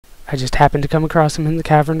I just happened to come across him in the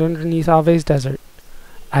cavern underneath Ave's desert.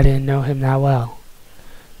 I didn't know him that well.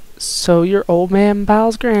 So you're old man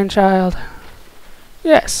Pal's grandchild?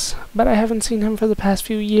 Yes, but I haven't seen him for the past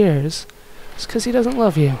few years. It's 'cause he doesn't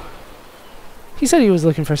love you. He said he was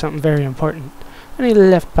looking for something very important, and he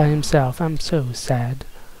left by himself. I'm so sad.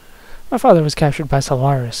 My father was captured by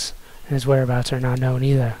Solaris, and his whereabouts are not known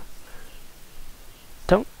either.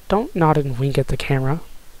 Don't nod and wink at the camera.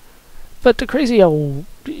 But the crazy old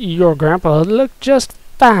your grandpa looked just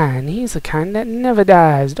fine. He's the kind that never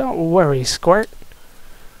dies. Don't worry, Squirt.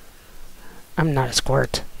 I'm not a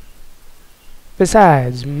squirt.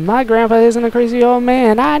 Besides, my grandpa isn't a crazy old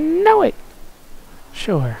man. I know it.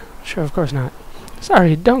 Sure, of course not.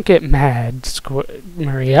 Sorry, don't get mad,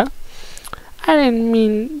 Maria. I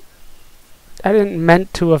didn't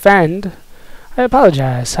meant to offend. I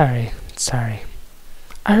apologize. Sorry.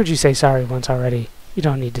 I heard you say sorry once already. You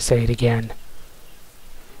don't need to say it again.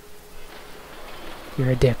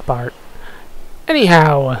 You're a dick, Bart.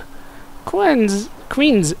 Anyhow, Queen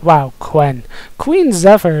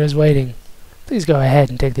Zephyr is waiting. Please go ahead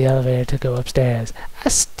and take the elevator to go upstairs. I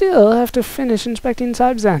still have to finish inspecting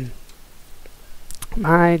Sibzen.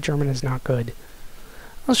 My German is not good.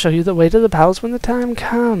 I'll show you the way to the palace when the time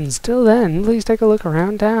comes. Till then, please take a look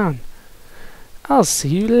around town. I'll see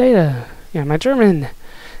you later. Yeah, my German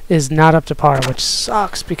is not up to par, which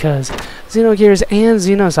sucks because Xenogears and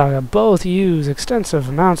Xenosaga both use extensive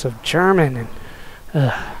amounts of German, and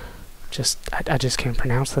I just can't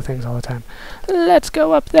pronounce the things all the time. Let's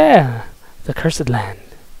go up there. The Cursed Land.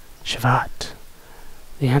 Shevat.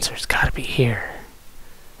 The answer's gotta be here.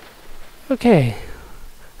 Okay.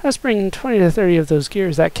 Let's bring 20 to 30 of those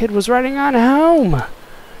gears that kid was riding on home.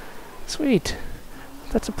 Sweet.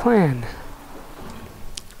 That's a plan.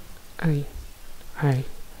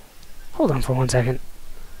 Hold on for 1 second.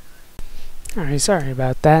 Alright, sorry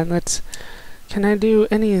about that. Can I do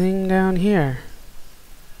anything down here?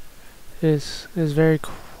 It is very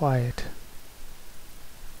quiet.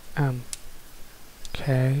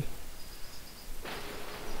 Okay.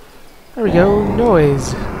 There we go.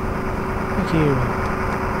 Noise. Thank you.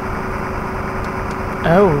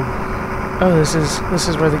 Oh, this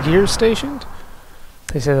is where the gear's stationed?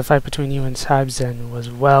 They say the fight between you and Sibzen was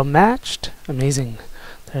well matched. Amazing.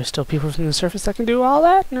 There are still people from the surface that can do all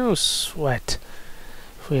that? No sweat.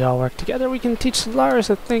 If we all work together, we can teach Solaris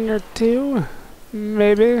a thing or two.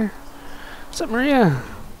 Maybe. What's up, Maria?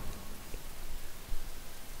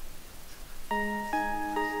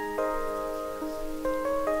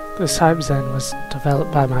 The Sibzen was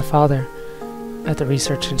developed by my father at the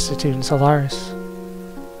Research Institute in Solaris.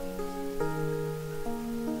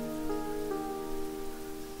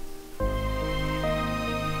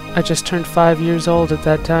 I just turned 5 years old at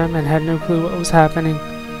that time and had no clue what was happening.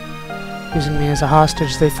 Using me as a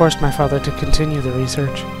hostage, they forced my father to continue the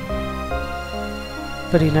research.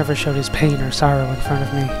 But he never showed his pain or sorrow in front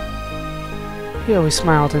of me. He always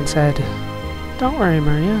smiled and said, "Don't worry,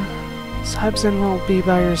 Maria. Sibzen will be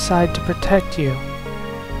by your side to protect you."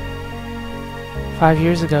 5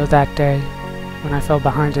 years ago that day, when I fell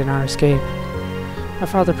behind in our escape, my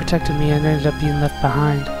father protected me and ended up being left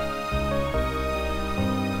behind.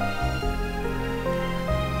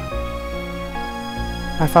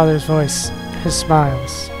 My father's voice, his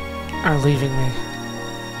smiles, are leaving me.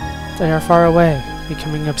 They are far away,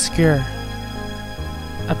 becoming obscure.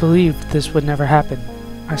 I believed this would never happen.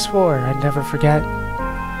 I swore I'd never forget.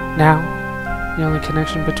 Now, the only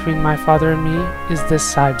connection between my father and me is this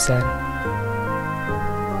Sibzen.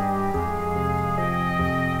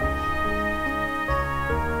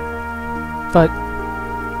 But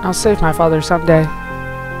I'll save my father someday.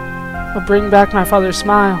 I'll bring back my father's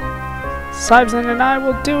smile. Sibzen and I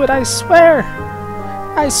will do it, I swear!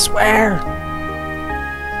 I swear!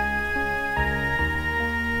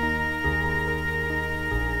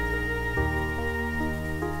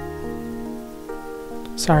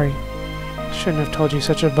 Sorry. Shouldn't have told you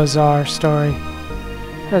such a bizarre story.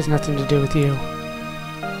 It has nothing to do with you.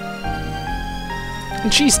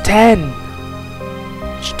 And she's 10!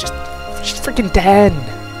 She's freaking 10!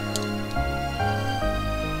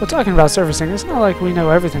 Well, talking about servicing, it's not like we know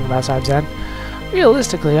everything about Sibzen.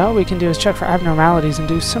 Realistically, all we can do is check for abnormalities and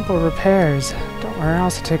do simple repairs. Don't worry, I'll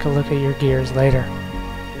also take a look at your gears later.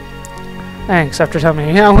 Thanks, after telling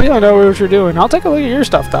me, yeah, we don't know what you're doing. I'll take a look at your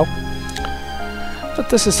stuff, though. But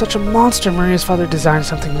this is such a monster. Maria's father designed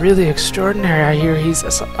something really extraordinary. I hear he's a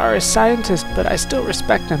Solaris scientist, but I still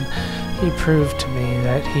respect him. He proved to me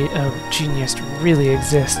that a genius really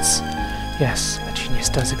exists. Yes, a genius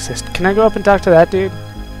does exist. Can I go up and talk to that dude?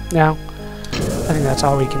 No? I think that's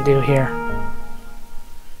all we can do here.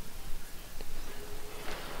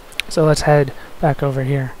 So let's head back over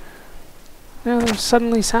here. Now there's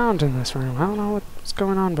suddenly sound in this room. I don't know what's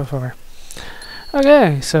going on before.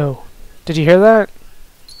 Okay, so did you hear that?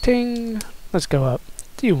 Ting! Let's go up.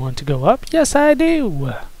 Do you want to go up? Yes, I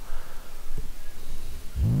do!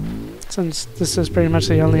 Since this is pretty much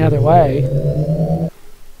the only other way.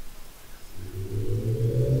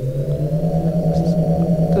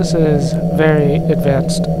 This is very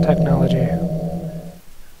advanced technology.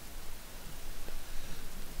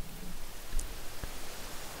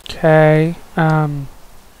 Okay,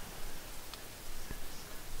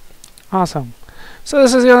 awesome. So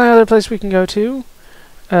this is the only other place we can go to,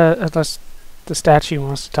 unless the statue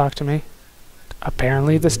wants to talk to me.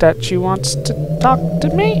 Apparently the statue wants to talk to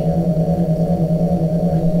me? I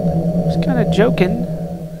was kind of joking,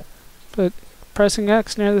 but pressing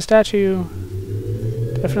X near the statue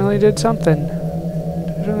definitely did something.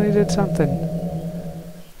 Definitely did something.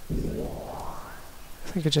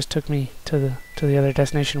 I think it just took me to the other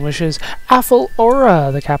destination, which is Aphel Aura,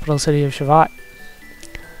 the capital city of Shevat.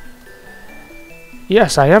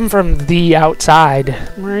 Yes, I am from the outside.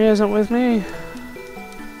 Maria isn't with me.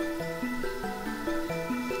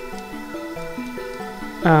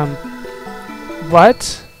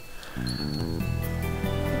 What?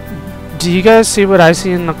 Do you guys see what I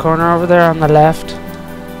see in the corner over there on the left?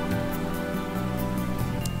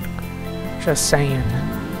 Just saying.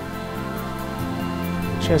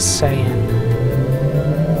 Just saying.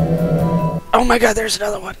 Oh my god, there's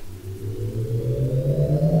another one!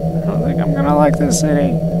 I don't think I'm gonna like this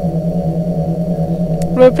city.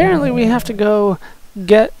 But apparently we have to go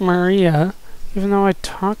get Maria, even though I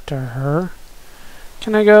talked to her.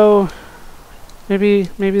 Can I go... Maybe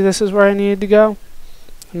this is where I needed to go?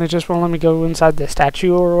 And they just won't let me go inside the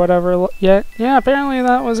statue or whatever yet? Yeah, apparently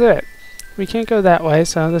that was it. We can't go that way,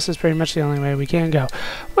 so this is pretty much the only way we can go.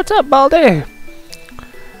 What's up, Baldy?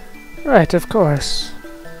 Right, of course.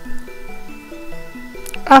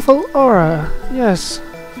 Aphel Aura. Yes.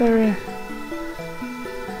 Very...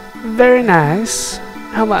 very nice.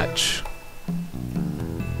 How much?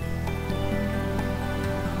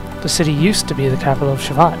 The city used to be the capital of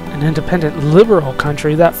Shevat, an independent, liberal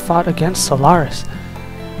country that fought against Solaris.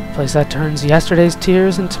 A place that turns yesterday's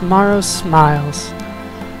tears into tomorrow's smiles.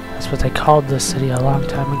 That's what they called this city a long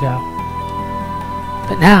time ago.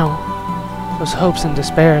 But now, those hopes and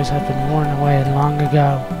despairs have been worn away long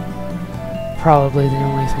ago. Probably the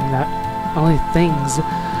only things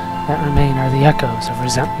that remain are the echoes of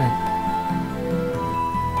resentment.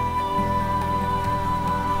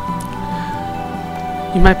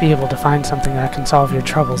 You might be able to find something that can solve your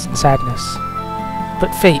troubles and sadness.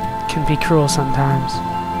 But fate can be cruel sometimes.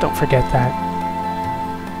 Don't forget that.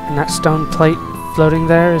 And that stone plate floating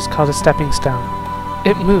there is called a stepping stone.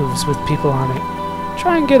 It moves with people on it.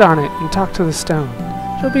 Try and get on it and talk to the stone.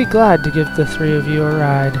 She'll be glad to give the three of you a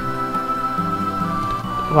ride.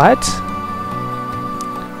 What?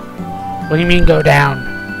 What do you mean go down?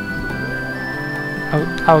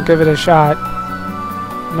 I'll give it a shot.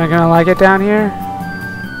 Am I gonna like it down here?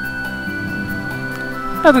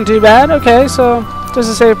 Nothing too bad. Okay, so there's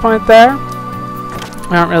a save point there. I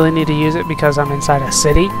don't really need to use it because I'm inside a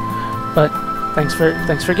city, but thanks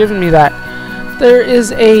for giving me that. There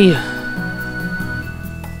is a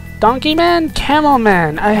Donkey Man? Camel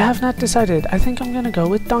Man? I have not decided. I think I'm gonna go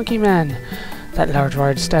with Donkey Man. That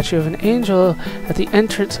large statue of an angel at the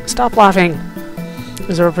entrance, stop laughing,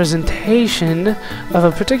 is a representation of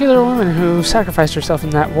a particular woman who sacrificed herself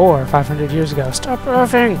in that war 500 years ago. Stop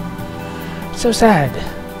laughing! So sad.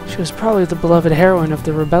 She was probably the beloved heroine of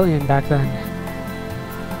the rebellion back then.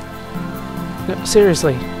 No,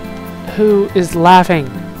 seriously. Who is laughing?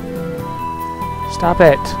 Stop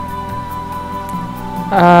it.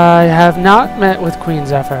 I have not met with Queen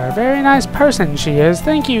Zephyr. Very nice person she is.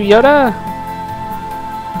 Thank you, Yoda!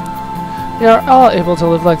 We are all able to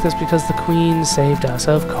live like this because the Queen saved us.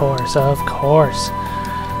 Of course, of course.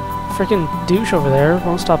 Freaking douche over there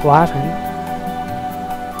won't stop laughing.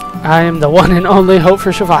 I am the one and only hope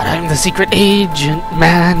for Shevat. I am the secret agent,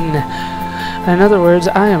 man. In other words,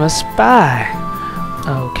 I am a spy.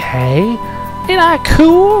 Okay. Ain't I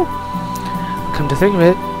cool? Come to think of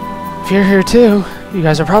it, if you're here too, you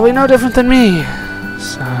guys are probably no different than me.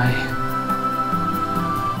 Sigh.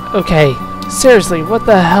 Okay, seriously, what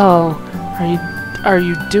the hell are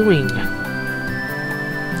you doing?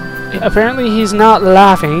 Apparently he's not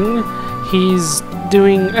laughing. He's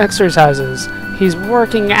doing exercises. He's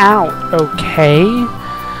working out, okay?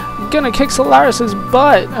 I'm gonna kick Solaris's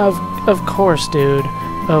butt. Of course, dude.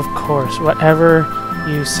 Of course, whatever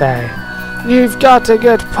you say. You've got to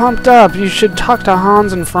get pumped up. You should talk to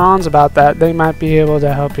Hans and Franz about that. They might be able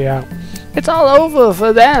to help you out. It's all over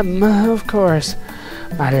for them, of course.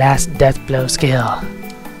 My last death blow skill.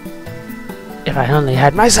 If I only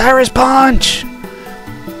had my Cyrus Punch!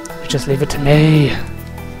 Just leave it to me.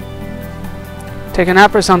 Take a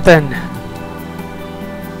nap or something.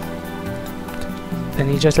 Then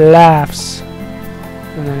he just laughs.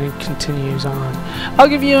 And then he continues on. I'll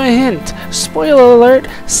give you a hint. Spoiler alert,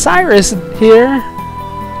 Cyrus here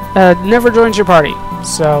never joins your party.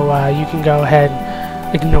 So you can go ahead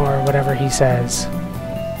and ignore whatever he says.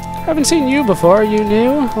 Haven't seen you before, you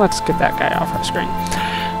new? Let's get that guy off our screen.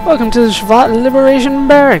 Welcome to the Shevat Liberation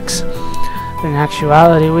Barracks. In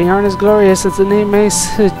actuality, we aren't as glorious as the name may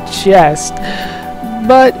suggest.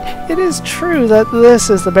 But it is true that this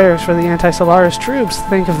is the barracks for the anti-Solaris troops.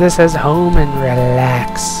 Think of this as home and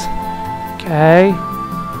relax. Okay?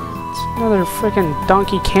 It's another frickin'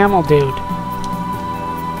 donkey camel dude.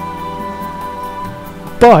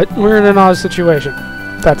 But we're in an odd situation.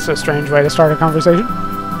 That's a strange way to start a conversation.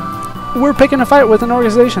 We're picking a fight with an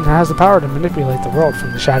organization that has the power to manipulate the world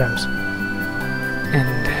from the shadows.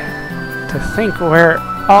 And to think we're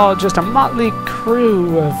all just a motley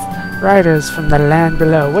crew of riders from the land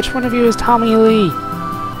below. Which one of you is Tommy Lee?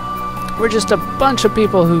 We're just a bunch of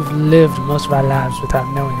people who've lived most of our lives without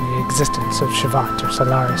knowing the existence of Shevat or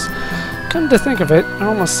Solaris. Come to think of it, it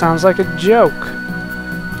almost sounds like a joke.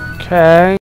 Okay.